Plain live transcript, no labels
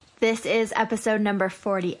This is episode number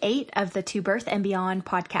 48 of the To Birth and Beyond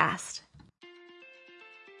podcast.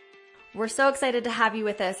 We're so excited to have you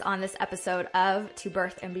with us on this episode of To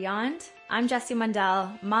Birth and Beyond. I'm Jessie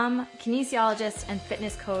Mundell, mom, kinesiologist, and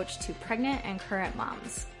fitness coach to pregnant and current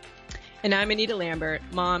moms. And I'm Anita Lambert,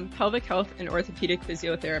 mom, pelvic health, and orthopedic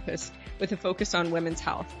physiotherapist with a focus on women's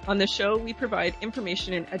health. On the show, we provide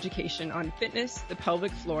information and education on fitness, the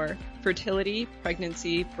pelvic floor, fertility,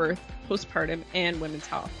 pregnancy, birth, postpartum, and women's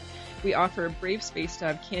health. We offer a brave space to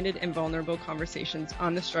have candid and vulnerable conversations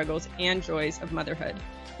on the struggles and joys of motherhood,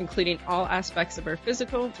 including all aspects of our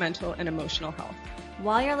physical, mental, and emotional health.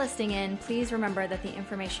 While you're listening in, please remember that the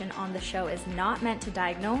information on the show is not meant to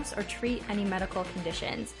diagnose or treat any medical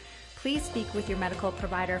conditions. Please speak with your medical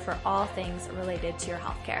provider for all things related to your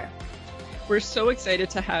healthcare. We're so excited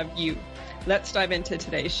to have you. Let's dive into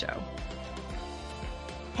today's show.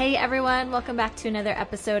 Hey everyone, welcome back to another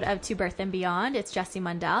episode of To Birth and Beyond. It's Jessie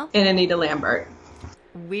Mundell. And Anita Lambert.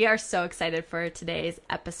 We are so excited for today's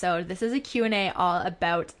episode. This is a Q&A all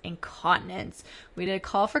about incontinence. We did a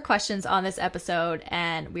call for questions on this episode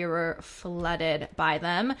and we were flooded by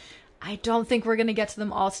them. I don't think we're going to get to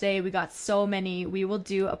them all today. We got so many. We will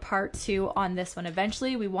do a part 2 on this one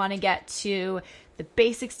eventually. We want to get to the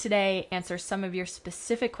basics today, answer some of your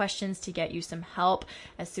specific questions to get you some help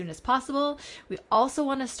as soon as possible. We also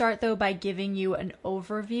want to start though by giving you an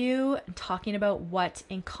overview and talking about what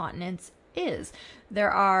incontinence is.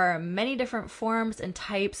 There are many different forms and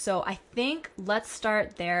types, so I think let's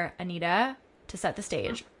start there, Anita, to set the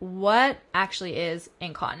stage. What actually is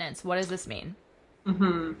incontinence? What does this mean?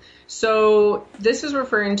 So this is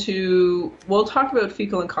referring to, we'll talk about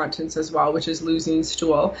fecal incontinence as well, which is losing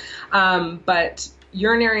stool. But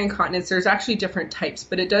urinary incontinence, there's actually different types,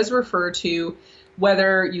 but it does refer to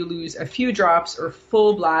whether you lose a few drops or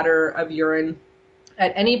full bladder of urine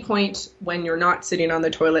at any point when you're not sitting on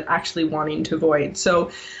the toilet actually wanting to void. So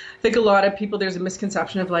I think a lot of people, there's a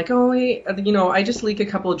misconception of like, oh, I just leak a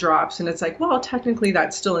couple of drops. And it's like, well, technically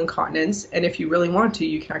that's still incontinence. And if you really want to,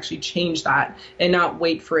 you can actually change that and not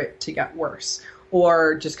wait for it to get worse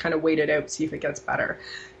or just kind of wait it out, see if it gets better.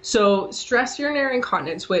 So stress urinary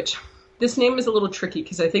incontinence, which this name is a little tricky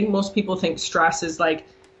because I think most people think stress is like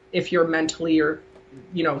if you're mentally or,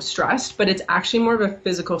 stressed, but it's actually more of a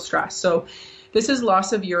physical stress. So this is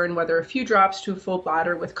loss of urine, whether a few drops to a full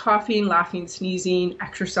bladder with coughing, laughing, sneezing,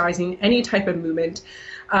 exercising, any type of movement,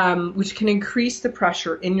 which can increase the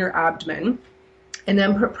pressure in your abdomen and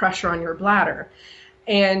then put pressure on your bladder.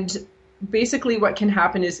 And basically what can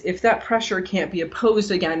happen is if that pressure can't be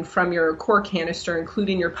opposed again from your core canister,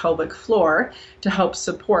 including your pelvic floor to help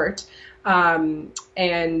support,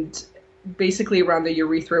 and basically around the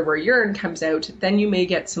urethra where urine comes out, then you may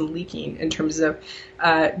get some leaking in terms of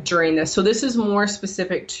during this. So this is more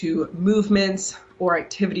specific to movements or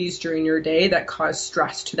activities during your day that cause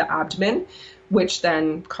stress to the abdomen, which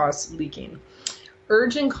then cause leaking.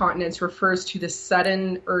 Urge incontinence refers to the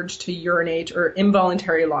sudden urge to urinate or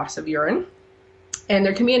involuntary loss of urine. And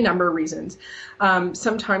there can be a number of reasons.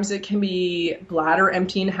 Sometimes it can be bladder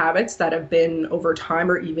emptying habits that have been over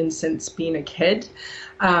time or even since being a kid.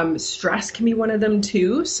 Stress can be one of them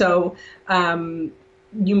too. So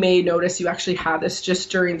you may notice you actually have this just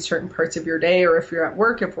during certain parts of your day, or if you're at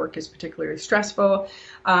work, if work is particularly stressful.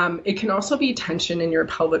 It can also be tension in your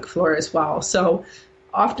pelvic floor as well. So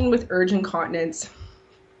often with urge incontinence,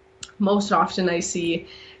 most often I see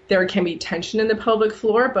there can be tension in the pelvic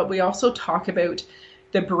floor, but we also talk about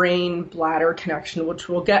the brain-bladder connection, which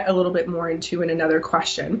we'll get a little bit more into in another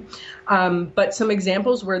question. But some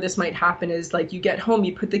examples where this might happen is like you get home,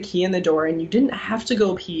 you put the key in the door and you didn't have to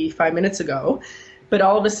go pee 5 minutes ago, but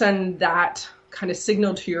all of a sudden that kind of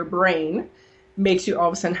signal to your brain makes you all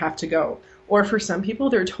of a sudden have to go. Or for some people,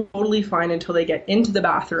 they're totally fine until they get into the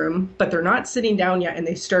bathroom, but they're not sitting down yet and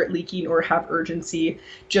they start leaking or have urgency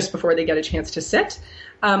just before they get a chance to sit.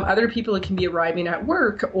 Other people, it can be arriving at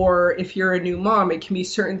work, or if you're a new mom, it can be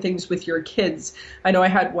certain things with your kids. I know I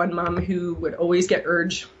had one mom who would always get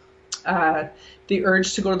the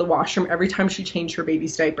urge to go to the washroom every time she changed her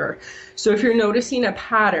baby's diaper. So if you're noticing a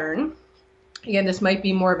pattern, again, this might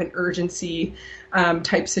be more of an urgency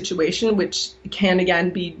type situation, which can,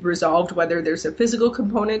 again, be resolved whether there's a physical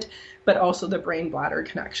component, but also the brain-bladder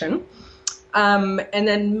connection. And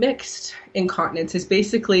then mixed incontinence is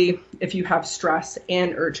basically if you have stress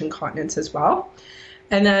and urge incontinence as well.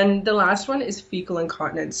 And then the last one is fecal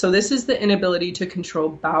incontinence. So this is the inability to control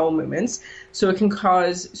bowel movements. So it can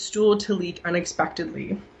cause stool to leak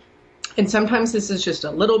unexpectedly. And sometimes this is just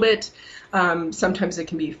a little bit. Sometimes it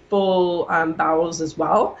can be full bowels as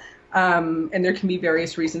well. And there can be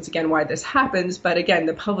various reasons, again, why this happens. But again,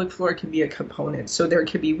 the pelvic floor can be a component. So there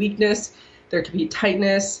could be weakness, there could be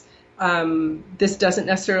tightness. This doesn't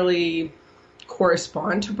necessarily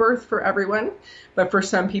correspond to birth for everyone, but for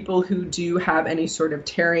some people who do have any sort of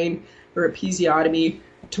tearing or episiotomy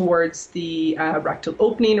towards the rectal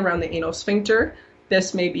opening around the anal sphincter,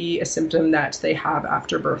 this may be a symptom that they have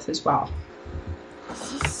after birth as well.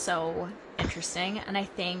 This is so interesting. And I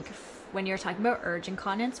think when you're talking about urge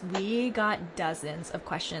incontinence, we got dozens of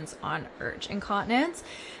questions on urge incontinence.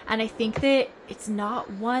 And I think that it's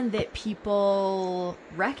not one that people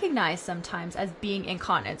recognize sometimes as being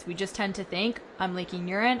incontinence. We just tend to think, I'm leaking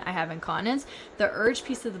urine, I have incontinence. The urge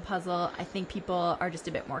piece of the puzzle, I think people are just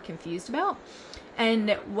a bit more confused about.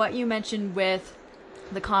 And what you mentioned with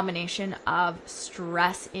the combination of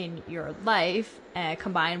stress in your life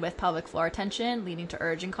combined with pelvic floor tension leading to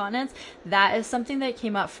urge incontinence, that is something that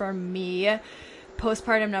came up for me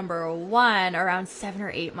postpartum number 1, around 7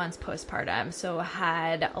 or 8 months postpartum. So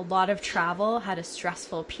had a lot of travel, had a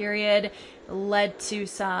stressful period, led to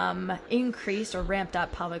some increased or ramped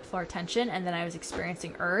up pelvic floor tension, and then I was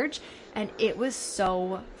experiencing urge, and it was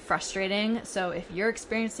so frustrating. So if you're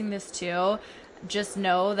experiencing this too, just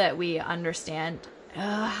know that we understand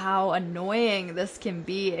how annoying this can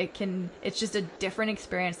be. It's just a different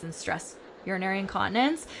experience than stress urinary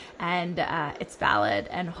incontinence, and it's valid,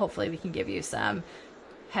 and hopefully we can give you some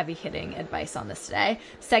heavy hitting advice on this today.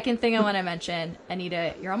 Second thing I want to mention,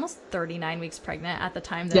 Anita, you're almost 39 weeks pregnant at the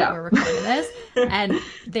time that we're recording this, and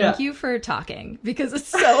thank you for talking, because it's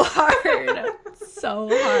so hard. So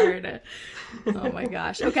hard. Oh my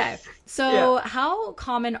gosh. Okay. So how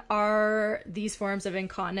common are these forms of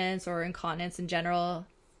incontinence or incontinence in general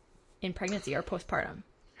in pregnancy or postpartum?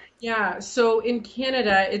 Yeah, so in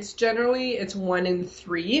Canada, it's 1 in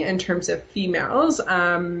 3 in terms of females.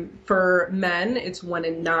 For men, it's 1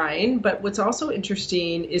 in 9. But what's also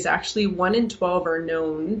interesting is actually 1 in 12 are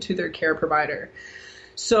known to their care provider.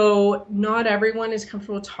 So not everyone is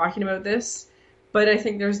comfortable talking about this. But I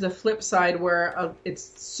think there's the flip side where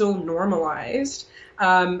it's so normalized.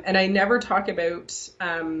 And I never talk about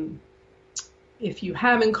if you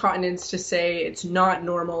have incontinence to say it's not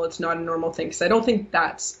normal, it's not a normal thing, because I don't think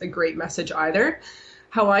that's a great message either.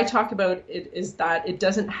 How I talk about it is that it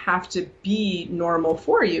doesn't have to be normal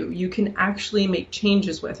for you. You can actually make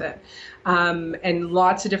changes with it, and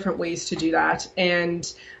lots of different ways to do that.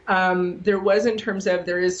 And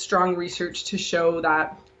there is strong research to show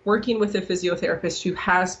that working with a physiotherapist who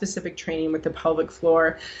has specific training with the pelvic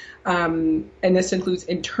floor, and this includes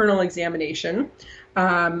internal examination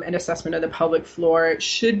and assessment of the pelvic floor,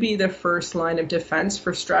 should be the first line of defense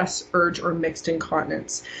for stress, urge, or mixed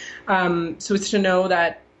incontinence. So it's to know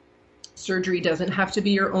that surgery doesn't have to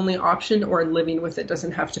be your only option, or living with it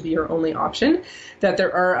doesn't have to be your only option, that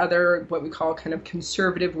there are other, what we call kind of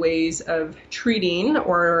conservative ways of treating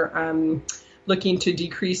or looking to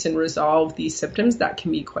decrease and resolve these symptoms that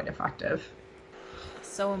can be quite effective.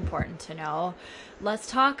 So important to know. Let's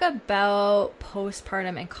talk about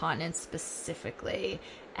postpartum incontinence specifically,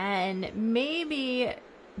 and maybe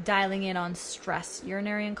dialing in on stress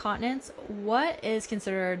urinary incontinence. What is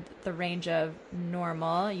considered the range of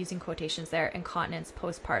normal, using quotations there, incontinence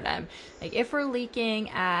postpartum? Like if we're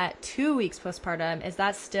leaking at 2 weeks postpartum, is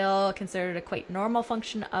that still considered a quite normal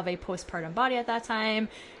function of a postpartum body at that time?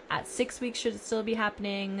 At 6 weeks, should it still be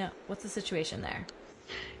happening? What's the situation there?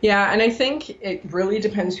 Yeah, and I think it really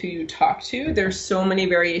depends who you talk to. There's so many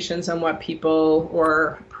variations on what people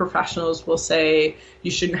or professionals will say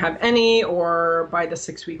you shouldn't have any, or by the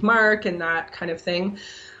 6-week mark and that kind of thing.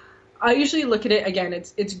 I usually look at it, again,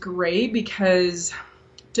 it's gray, because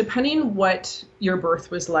depending what your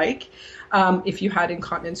birth was like, if you had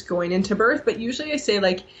incontinence going into birth, but usually I say,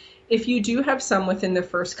 like, if you do have some within the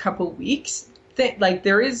first couple weeks,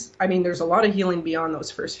 there's a lot of healing beyond those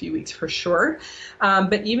first few weeks for sure.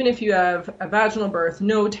 But even if you have a vaginal birth,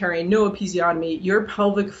 no tearing, no episiotomy, your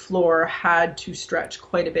pelvic floor had to stretch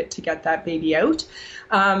quite a bit to get that baby out.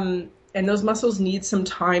 And those muscles need some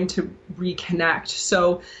time to reconnect.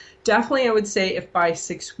 So definitely I would say if by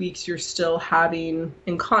 6 weeks you're still having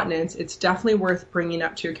incontinence, it's definitely worth bringing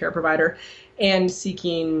up to your care provider and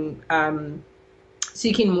seeking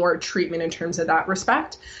more treatment in terms of that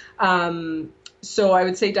respect. So I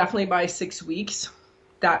would say definitely by 6 weeks,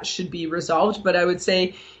 that should be resolved. But I would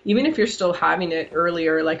say even if you're still having it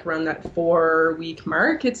earlier, like around that 4-week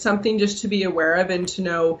mark, it's something just to be aware of and to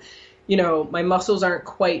know, my muscles aren't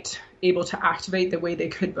quite able to activate the way they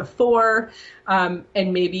could before, and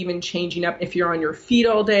maybe even changing up if you're on your feet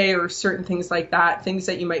all day or certain things like that, things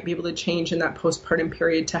that you might be able to change in that postpartum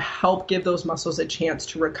period to help give those muscles a chance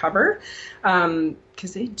to recover,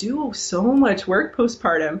 because they do so much work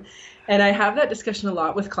postpartum. And I have that discussion a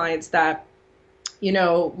lot with clients that,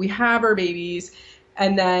 we have our babies,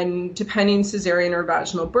 and then depending cesarean or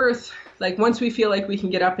vaginal birth, like once we feel like we can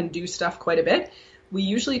get up and do stuff quite a bit, we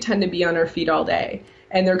usually tend to be on our feet all day.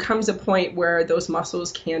 And there comes a point where those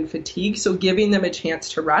muscles can fatigue, so giving them a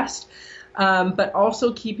chance to rest, but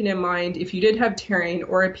also keeping in mind if you did have tearing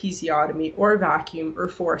or episiotomy or vacuum or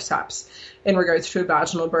forceps in regards to a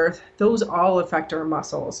vaginal birth, those all affect our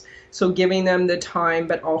muscles. So giving them the time,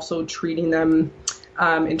 but also treating them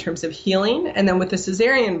in terms of healing. And then with the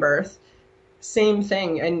cesarean birth, same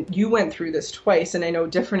thing. And you went through this twice, and I know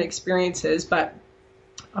different experiences, but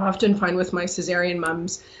I often find with my cesarean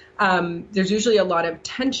mums, there's usually a lot of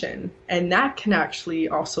tension, and that can actually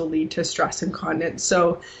also lead to stress incontinence.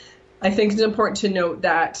 So I think it's important to note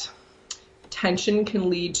that tension can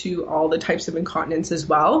lead to all the types of incontinence as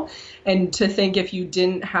well. And to think if you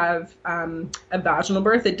didn't have a vaginal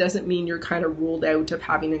birth, it doesn't mean you're kind of ruled out of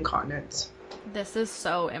having incontinence. This is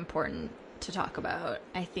so important to talk about.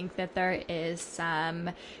 I think that there is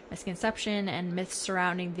some misconception and myths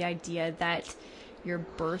surrounding the idea that your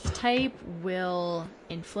birth type will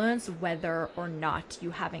influence whether or not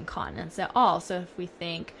you have incontinence at all. So if we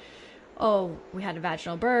think, oh, we had a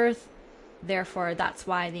vaginal birth, therefore that's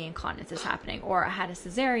why the incontinence is happening, or I had a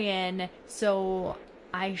cesarean, so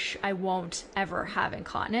I won't ever have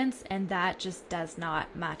incontinence, and that just does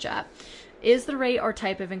not match up. Is the rate or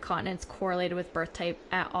type of incontinence correlated with birth type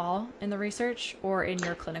at all in the research or in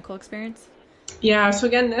your clinical experience? Yeah, so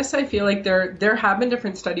again, this, I feel like there have been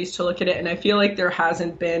different studies to look at it, and I feel like there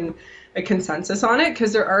hasn't been a consensus on it,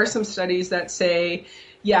 because there are some studies that say,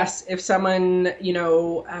 yes, if someone,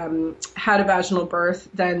 had a vaginal birth,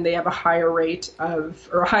 then they have a higher rate of,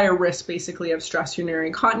 or a higher risk basically of stress urinary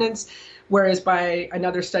incontinence. Whereas by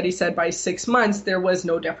another study said by 6 months, there was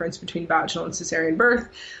no difference between vaginal and cesarean birth.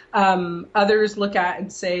 Others look at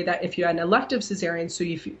and say that if you had an elective cesarean, so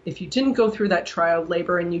if you didn't go through that trial of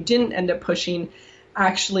labor and you didn't end up pushing,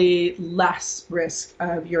 actually less risk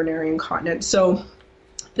of urinary incontinence. So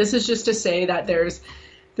this is just to say that there's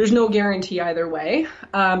no guarantee either way.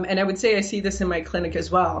 And I would say I see this in my clinic as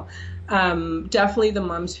well. Definitely the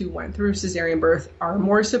moms who went through cesarean birth are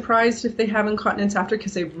more surprised if they have incontinence after,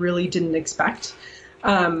 because they really didn't expect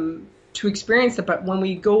to experience it. But when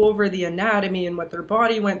we go over the anatomy and what their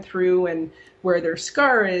body went through and where their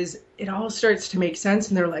scar is, it all starts to make sense.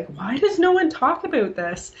 And they're like, why does no one talk about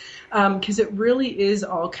this? Because it really is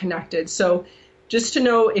all connected. So just to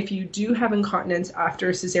know, if you do have incontinence after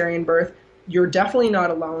a cesarean birth, you're definitely not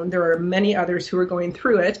alone. There are many others who are going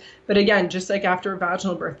through it. But again, just like after a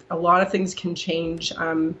vaginal birth, a lot of things can change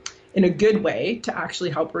in a good way to actually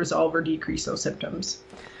help resolve or decrease those symptoms.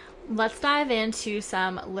 Let's dive into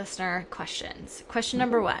some listener questions. Question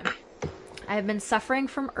number 1. I have been suffering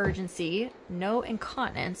from urgency, no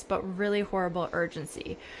incontinence, but really horrible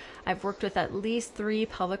urgency. I've worked with at least 3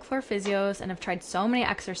 pelvic floor physios and have tried so many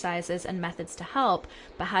exercises and methods to help,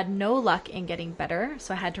 but had no luck in getting better,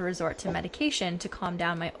 so I had to resort to medication to calm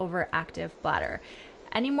down my overactive bladder.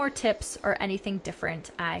 Any more tips or anything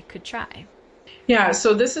different I could try? Yeah,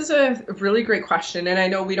 so this is a really great question, and I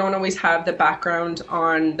know we don't always have the background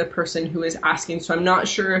on the person who is asking, so I'm not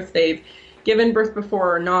sure if they've given birth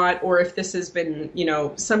before or not, or if this has been,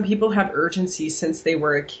 some people have urgency since they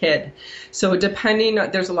were a kid. So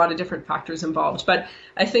there's a lot of different factors involved, but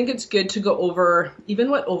I think it's good to go over even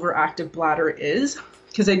what overactive bladder is,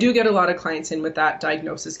 because I do get a lot of clients in with that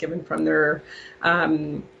diagnosis given from their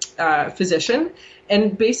physician.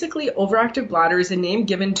 And basically overactive bladder is a name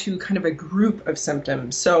given to kind of a group of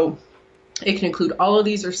symptoms. So it can include all of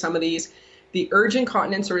these or some of these. The urgent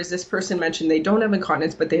incontinence, or as this person mentioned, they don't have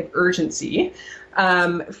incontinence, but they have urgency.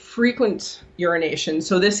 Frequent urination.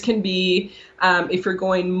 So this can be if you're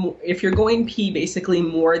going pee basically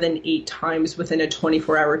more than 8 times within a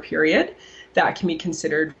 24-hour period, that can be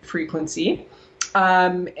considered frequency.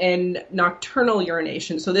 And nocturnal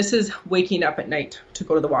urination. So this is waking up at night to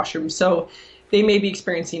go to the washroom. So they may be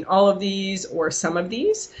experiencing all of these or some of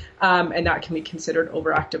these, and that can be considered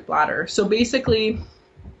overactive bladder. So basically,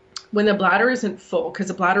 when the bladder isn't full, because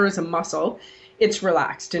the bladder is a muscle, it's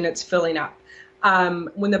relaxed and it's filling up.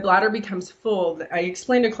 When the bladder becomes full, I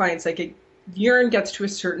explain to clients, like, urine gets to a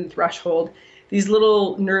certain threshold, these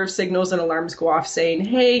little nerve signals and alarms go off saying,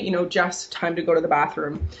 hey, Jess, time to go to the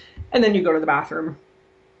bathroom. And then you go to the bathroom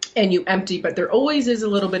and you empty, but there always is a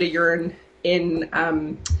little bit of urine in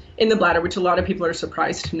the bladder, which a lot of people are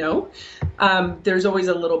surprised to know. There's always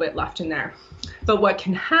a little bit left in there. But what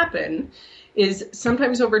can happen is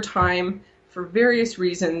sometimes over time, for various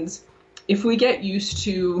reasons, if we get used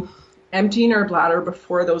to emptying our bladder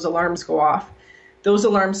before those alarms go off, those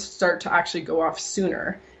alarms start to actually go off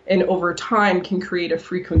sooner, and over time can create a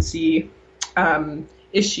frequency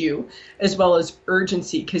issue as well as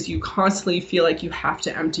urgency, because you constantly feel like you have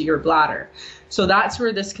to empty your bladder. So that's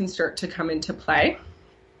where this can start to come into play.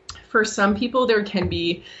 For some people, there can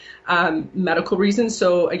be medical reasons.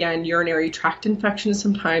 So again, urinary tract infections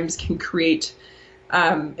sometimes can create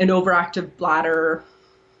an overactive bladder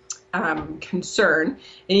concern. And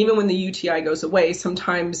even when the UTI goes away,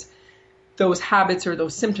 sometimes those habits or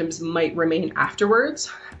those symptoms might remain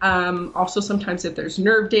afterwards. Also, sometimes if there's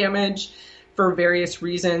nerve damage for various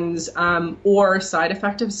reasons, or side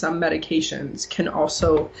effect of some medications can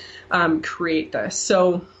also create this.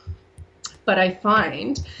 So, but I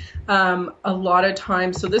find a lot of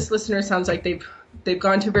times, so this listener sounds like they've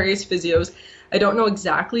gone to various physios. I don't know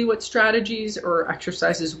exactly what strategies or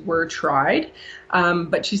exercises were tried,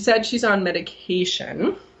 but she said she's on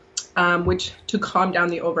medication, which to calm down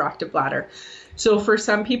the overactive bladder. So for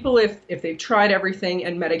some people, if they've tried everything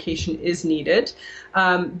and medication is needed,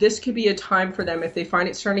 this could be a time for them, if they find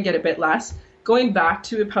it starting to get a bit less, going back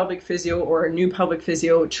to a pelvic physio or a new pelvic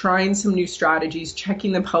physio, trying some new strategies,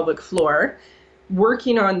 checking the pelvic floor,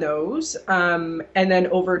 working on those, and then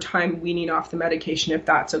over time weaning off the medication if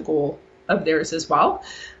that's a goal of theirs as well.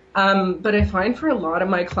 But I find for a lot of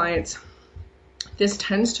my clients, this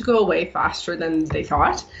tends to go away faster than they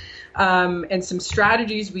thought. And some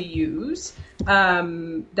strategies we use,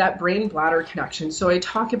 that brain bladder connection. So I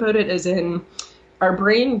talk about it as in our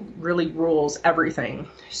brain really rules everything.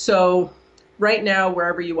 So right now,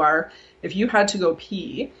 wherever you are, if you had to go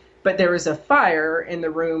pee, but there was a fire in the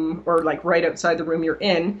room or like right outside the room you're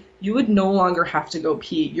in, you would no longer have to go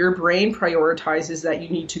pee. Your brain prioritizes that you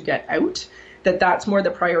need to get out, that's more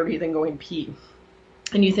the priority than going pee.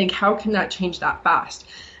 And you think, how can that change that fast?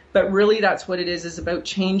 But really that's what it is about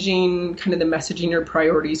changing kind of the messaging or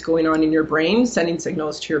priorities going on in your brain, sending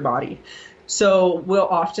signals to your body. So we'll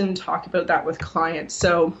often talk about that with clients.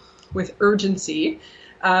 So with urgency,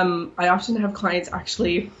 I often have clients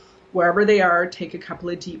actually, wherever they are, take a couple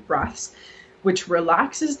of deep breaths, which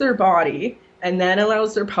relaxes their body and then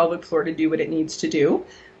allows their pelvic floor to do what it needs to do.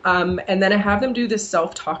 And then I have them do this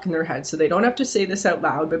self-talk in their head. So they don't have to say this out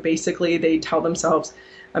loud, but basically they tell themselves,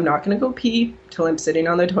 I'm not going to go pee till I'm sitting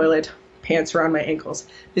on the toilet, pants around my ankles.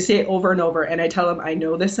 They say it over and over. And I tell them, I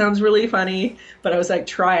know this sounds really funny, but I was like,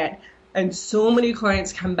 try it. And so many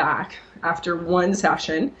clients come back after one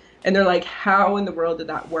session and they're like, how in the world did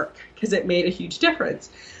that work? Because it made a huge difference.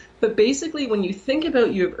 But basically, when you think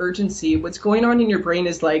about you have urgency, what's going on in your brain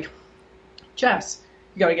is like, Jess,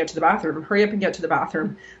 you got to get to the bathroom. Hurry up and get to the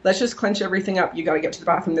bathroom. Let's just clench everything up. You got to get to the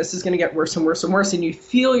bathroom. This is going to get worse and worse and worse. And you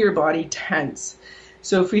feel your body tense.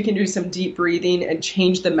 So if we can do some deep breathing and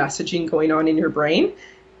change the messaging going on in your brain,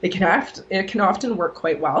 it can often work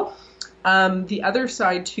quite well. The other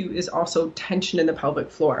side too is also tension in the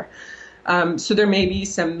pelvic floor. So there may be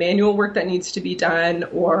some manual work that needs to be done,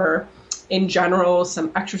 or in general,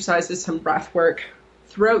 some exercises, some breath work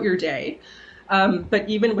throughout your day. But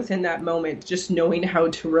even within that moment, just knowing how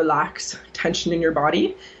to relax tension in your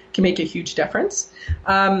body can make a huge difference.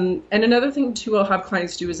 And another thing too I'll have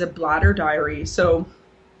clients do is a bladder diary. So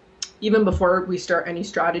even before we start any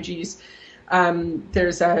strategies,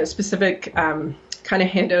 there's a specific kind of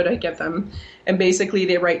handout I give them. And basically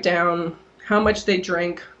they write down how much they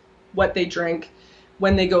drink, what they drink,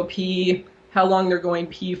 when they go pee, how long they're going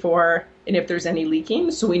pee for, and if there's any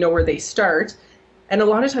leaking, so we know where they start. And a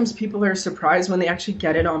lot of times people are surprised when they actually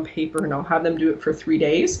get it on paper, and I'll have them do it for 3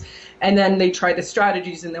 days. And then they try the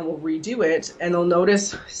strategies and then we'll redo it, and they'll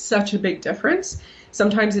notice such a big difference.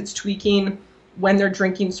 Sometimes it's tweaking when they're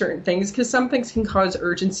drinking certain things, because some things can cause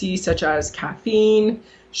urgency, such as caffeine,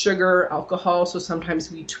 sugar, alcohol. So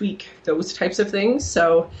sometimes we tweak those types of things.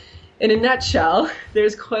 So in a nutshell,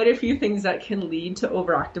 there's quite a few things that can lead to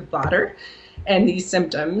overactive bladder and these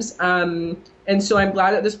symptoms. And so I'm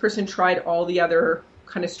glad that this person tried all the other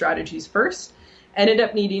kind of strategies first, ended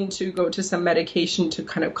up needing to go to some medication to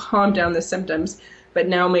kind of calm down the symptoms, but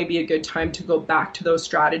now may be a good time to go back to those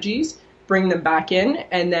strategies, bring them back in,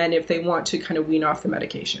 and then if they want to kind of wean off the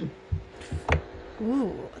medication.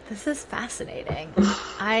 Ooh, this is fascinating.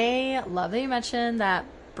 I love that you mentioned that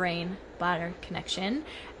brain bladder connection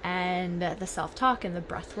and the self-talk and the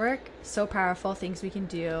breath work. So powerful, things we can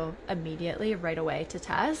do immediately right away to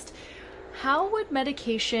test. How would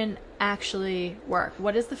medication actually work?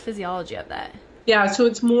 What is the physiology of that? Yeah, so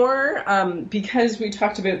it's more because we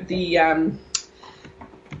talked about the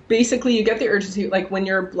basically you get the urgency like when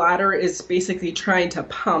your bladder is basically trying to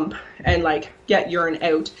pump and like get urine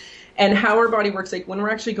out. And how our body works, like when we're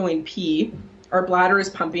actually going pee, our bladder is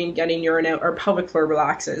pumping, getting urine out, our pelvic floor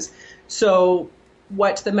relaxes. So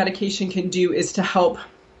what the medication can do is to help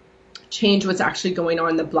change what's actually going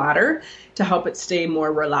on in the bladder to help it stay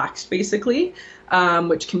more relaxed, basically,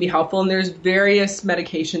 which can be helpful. And there's various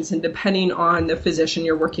medications, and depending on the physician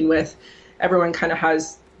you're working with, everyone kind of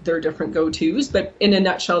has their different go-tos. But in a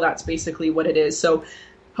nutshell, that's basically what it is. So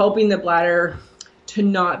helping the bladder to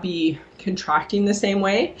not be contracting the same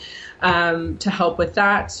way, to help with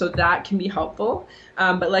that. So that can be helpful.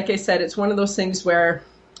 But like I said, it's one of those things where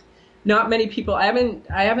not many people, I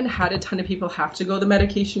haven't had a ton of people have to go the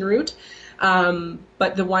medication route.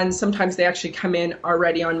 But the ones, sometimes they actually come in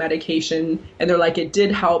already on medication and they're like, it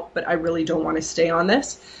did help, but I really don't want to stay on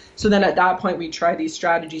this. So then at that point, we try these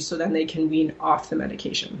strategies so then they can wean off the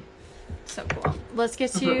medication. So cool. Let's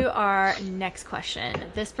get to our next question.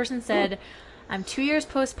 This person said, I'm 2 years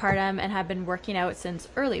postpartum and have been working out since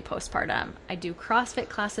early postpartum. I do CrossFit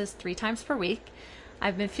classes 3 times per week.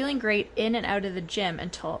 I've been feeling great in and out of the gym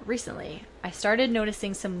until recently. I started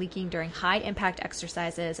noticing some leaking during high impact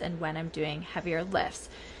exercises and when I'm doing heavier lifts.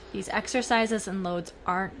 These exercises and loads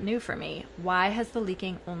aren't new for me. Why has the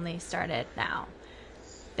leaking only started now?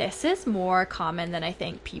 This is more common than I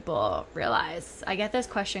think people realize. I get this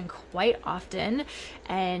question quite often,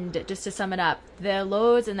 and just to sum it up, the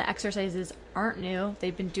loads and the exercises aren't new.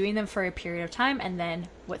 They've been doing them for a period of time, and then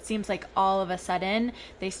what seems like all of a sudden,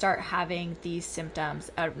 they start having these symptoms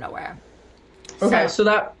out of nowhere. Okay, so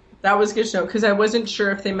that was good to know, because I wasn't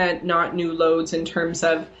sure if they meant not new loads in terms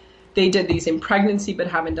of they did these in pregnancy but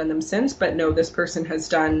haven't done them since, but no, this person has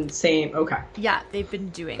done same. Okay. Yeah, they've been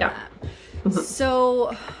doing that.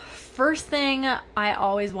 So first thing I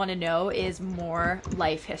always want to know is more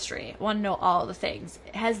life history. I want to know all the things.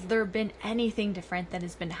 Has there been anything different that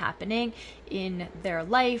has been happening in their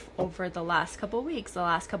life over the last couple of weeks, the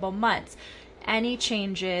last couple of months? Any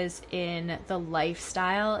changes in the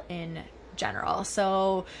lifestyle in general?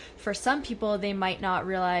 So for some people, they might not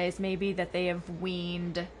realize maybe that they have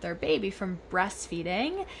weaned their baby from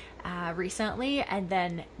breastfeeding recently, and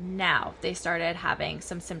then now they started having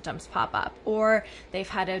some symptoms pop up, or they've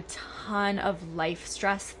had a ton of life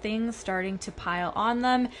stress things starting to pile on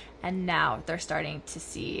them, and now they're starting to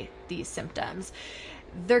see these symptoms.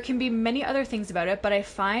 There can be many other things about it, but I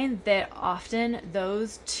find that often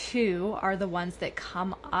those two are the ones that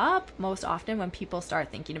come up most often when people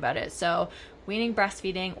start thinking about it. So weaning,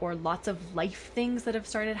 breastfeeding, or lots of life things that have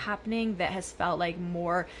started happening that has felt like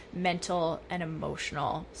more mental and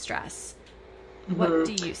emotional stress. What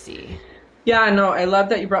do you see? Yeah, no, I love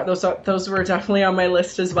that you brought those up. Those were definitely on my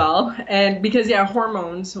list as well. And because,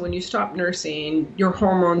 hormones, when you stop nursing, your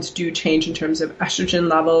hormones do change in terms of estrogen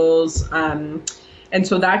levels. And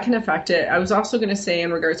so that can affect it. I was also going to say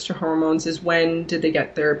in regards to hormones is when did they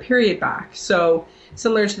get their period back? So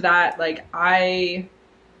similar to that, like I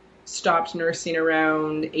stopped nursing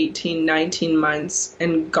around 18, 19 months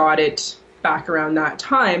and got it back around that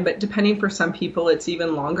time. But depending for some people, it's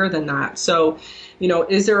even longer than that. So,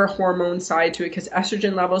 is there a hormone side to it? Because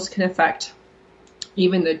estrogen levels can affect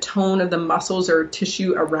even the tone of the muscles or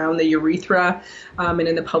tissue around the urethra and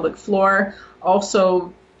in the pelvic floor.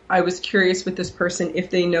 Also, I was curious with this person if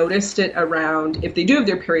they noticed it around, if they do have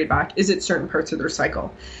their period back, is it certain parts of their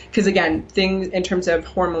cycle? Because again, things in terms of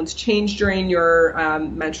hormones change during your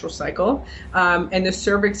menstrual cycle, and the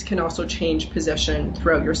cervix can also change position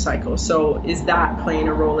throughout your cycle. So is that playing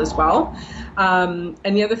a role as well? And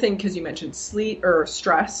the other thing, because you mentioned sleep or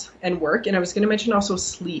stress and work, and I was going to mention also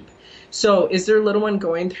sleep. So is their little one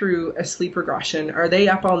going through a sleep regression? Are they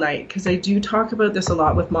up all night? Because I do talk about this a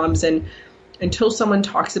lot with moms, and until someone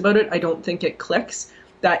talks about it, I don't think it clicks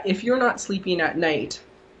that if you're not sleeping at night,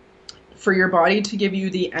 for your body to give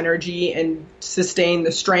you the energy and sustain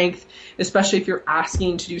the strength, especially if you're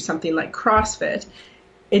asking to do something like CrossFit,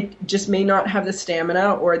 it just may not have the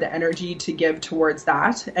stamina or the energy to give towards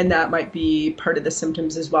that. And that might be part of the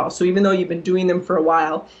symptoms as well. So even though you've been doing them for a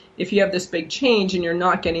while, if you have this big change and you're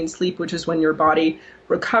not getting sleep, which is when your body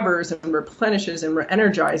recovers and replenishes and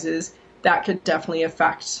re-energizes, that could definitely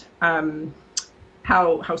affect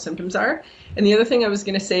how symptoms are. And the other thing I was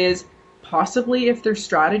going to say is possibly if their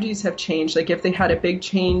strategies have changed, like if they had a big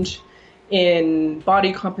change in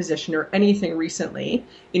body composition or anything recently,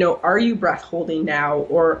 are you breath holding now,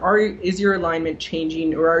 or is your alignment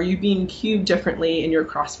changing, or are you being cued differently in your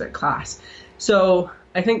CrossFit class? So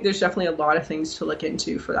I think there's definitely a lot of things to look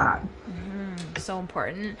into for that. So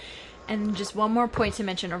important. And just one more point to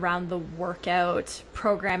mention around the workout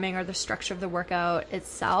programming or the structure of the workout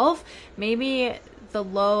itself. Maybe the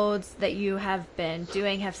loads that you have been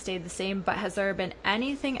doing have stayed the same, but has there been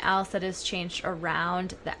anything else that has changed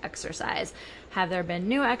around the exercise? Have there been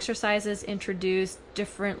new exercises introduced,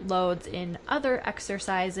 different loads in other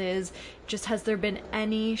exercises? Just has there been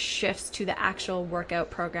any shifts to the actual workout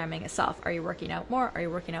programming itself? Are you working out more? Are you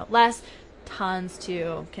working out less? Tons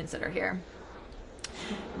to consider here.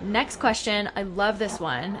 Next question. I love this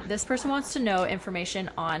one. This person wants to know information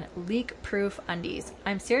on leak-proof undies.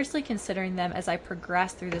 I'm seriously considering them as I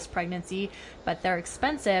progress through this pregnancy, but they're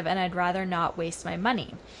expensive and I'd rather not waste my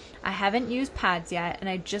money. I haven't used pads yet, and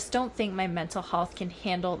I just don't think my mental health can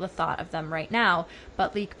handle the thought of them right now,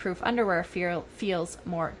 but leak-proof underwear feels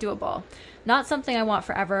more doable. Not something I want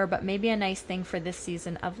forever, but maybe a nice thing for this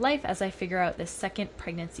season of life as I figure out this second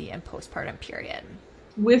pregnancy and postpartum period.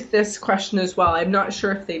 With this question as well, I'm not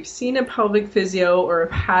sure if they've seen a pelvic physio or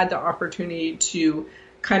have had the opportunity to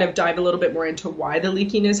kind of dive a little bit more into why the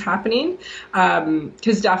leaking is happening.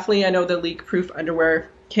 Because definitely I know the leak-proof underwear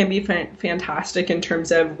can be fantastic in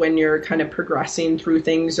terms of when you're kind of progressing through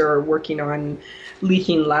things or working on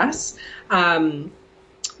leaking less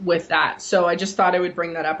with that. So I just thought I would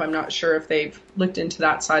bring that up. I'm not sure if they've looked into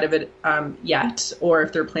that side of it yet or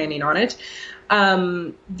if they're planning on it.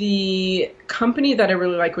 The company that I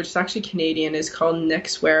really like, which is actually Canadian, is called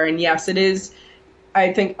Nixwear. And yes, it is,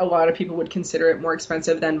 I think a lot of people would consider it more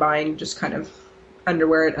expensive than buying just kind of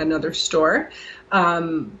underwear at another store.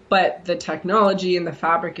 But the technology and the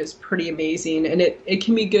fabric is pretty amazing. And it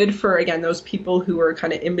can be good for, again, those people who are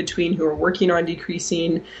kind of in between, who are working on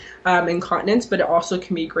decreasing incontinence, but it also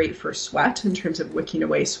can be great for sweat in terms of wicking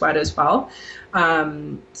away sweat as well.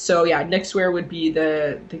 So yeah, Nixwear would be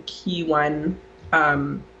the key one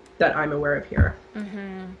that I'm aware of here.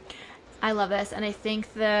 Mm-hmm. I love this. And I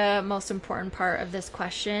think the most important part of this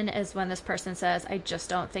question is when this person says, I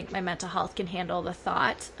just don't think my mental health can handle the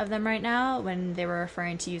thought of them right now, when they were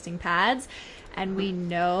referring to using pads. And we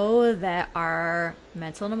know that our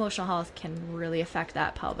mental and emotional health can really affect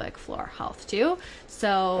that pelvic floor health too.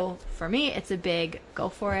 So for me, it's a big go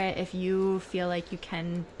for it. If you feel like you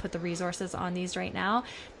can put the resources on these right now,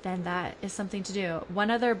 then that is something to do.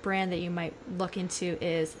 One other brand that you might look into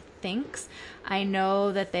is Thinx. I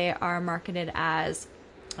know that they are marketed as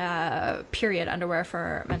period underwear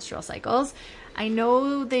for menstrual cycles. I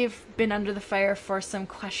know they've been under the fire for some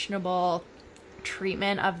questionable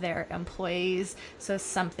treatment of their employees, so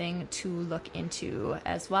something to look into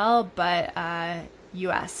as well, but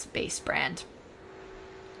US based brand.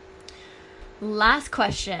 Last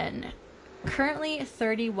question. Currently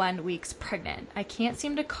 31 weeks pregnant. I can't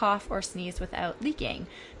seem to cough or sneeze without leaking.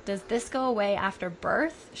 Does this go away after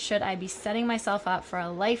birth? Should I be setting myself up for a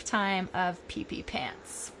lifetime of pee-pee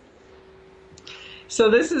pants? So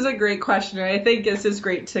this is a great question. And I think this is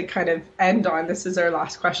great to kind of end on. This is our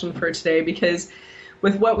last question for today, because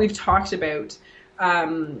with what we've talked about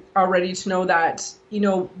already, to know that, you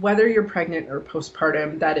know, whether you're pregnant or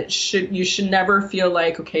postpartum, that you should never feel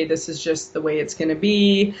like, okay, this is just the way it's going to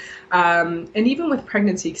be. And even with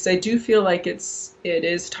pregnancy, because I do feel like it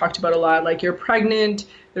is talked about a lot, like you're pregnant,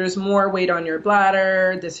 there's more weight on your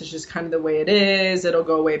bladder, this is just kind of the way it is, it'll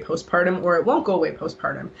go away postpartum, or it won't go away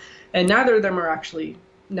postpartum. And neither of them are actually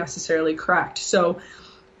necessarily correct. So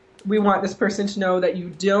we want this person to know that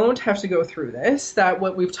you don't have to go through this, that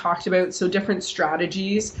what we've talked about, so different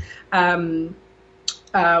strategies, working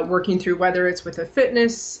through, whether it's with a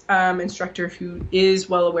fitness instructor who is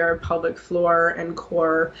well aware of pelvic floor and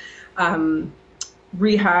core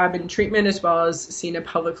rehab and treatment, as well as seeing a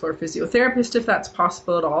pelvic floor physiotherapist if that's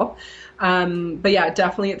possible at all. But yeah,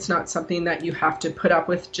 definitely it's not something that you have to put up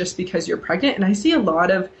with just because you're pregnant. And I see a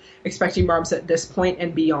lot of expecting moms at this point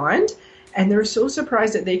and beyond, and they're so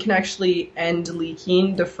surprised that they can actually end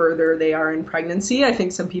leaking the further they are in pregnancy. I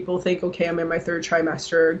think some people think, okay, I'm in my third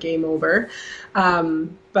trimester, game over.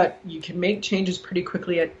 But you can make changes pretty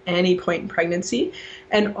quickly at any point in pregnancy.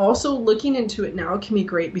 And also looking into it now can be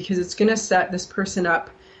great, because it's going to set this person up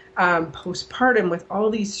postpartum with all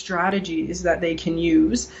these strategies that they can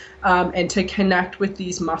use and to connect with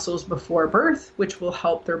these muscles before birth, which will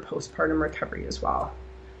help their postpartum recovery as well.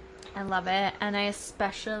 I love it. And I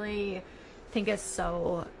especially think it's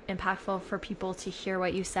so impactful for people to hear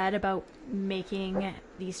what you said about making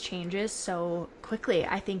these changes so quickly.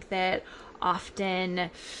 I think that often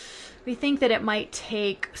we think that it might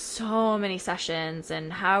take so many sessions,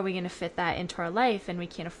 and how are we going to fit that into our life, and we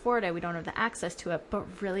can't afford it, we don't have the access to it.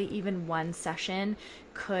 But really, even one session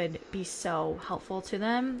could be so helpful to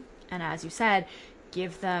them. And as you said,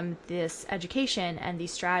 give them this education and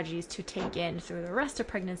these strategies to take in through the rest of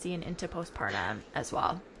pregnancy and into postpartum as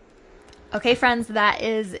well. Okay, friends, that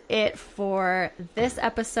is it for this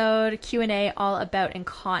episode, Q&A all about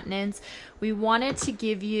incontinence. We wanted to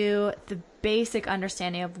give you the basic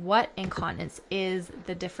understanding of what incontinence is,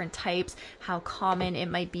 the different types, how common it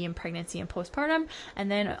might be in pregnancy and postpartum, and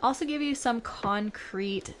then also give you some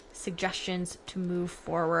concrete suggestions to move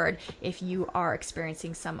forward if you are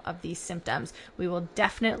experiencing some of these symptoms. We will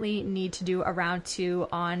definitely need to do a round 2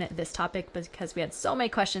 on this topic because we had so many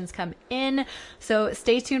questions come in. So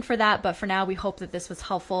stay tuned for that. But for now, we hope that this was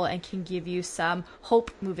helpful and can give you some hope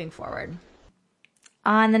moving forward.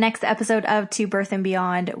 On the next episode of To Birth and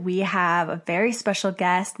Beyond, we have a very special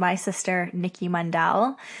guest, my sister, Nikki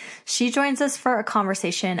Mundell. She joins us for a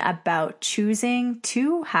conversation about choosing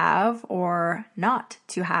to have or not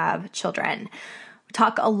to have children. We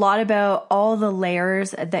talk a lot about all the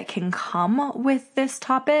layers that can come with this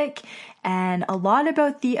topic and a lot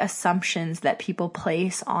about the assumptions that people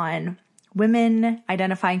place on women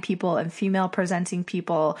identifying people and female presenting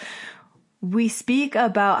people. We speak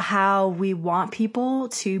about how we want people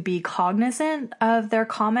to be cognizant of their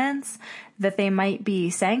comments that they might be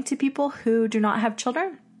saying to people who do not have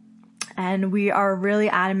children. And we are really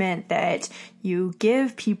adamant that you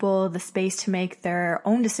give people the space to make their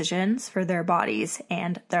own decisions for their bodies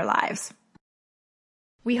and their lives.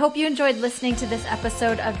 We hope you enjoyed listening to this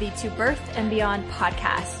episode of the To Birth and Beyond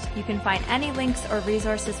podcast. You can find any links or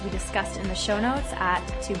resources we discussed in the show notes at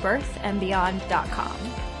tobirthandbeyond.com.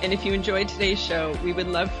 And if you enjoyed today's show, we would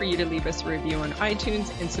love for you to leave us a review on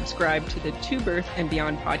iTunes and subscribe to the To Birth and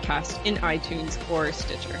Beyond podcast in iTunes or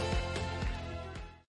Stitcher.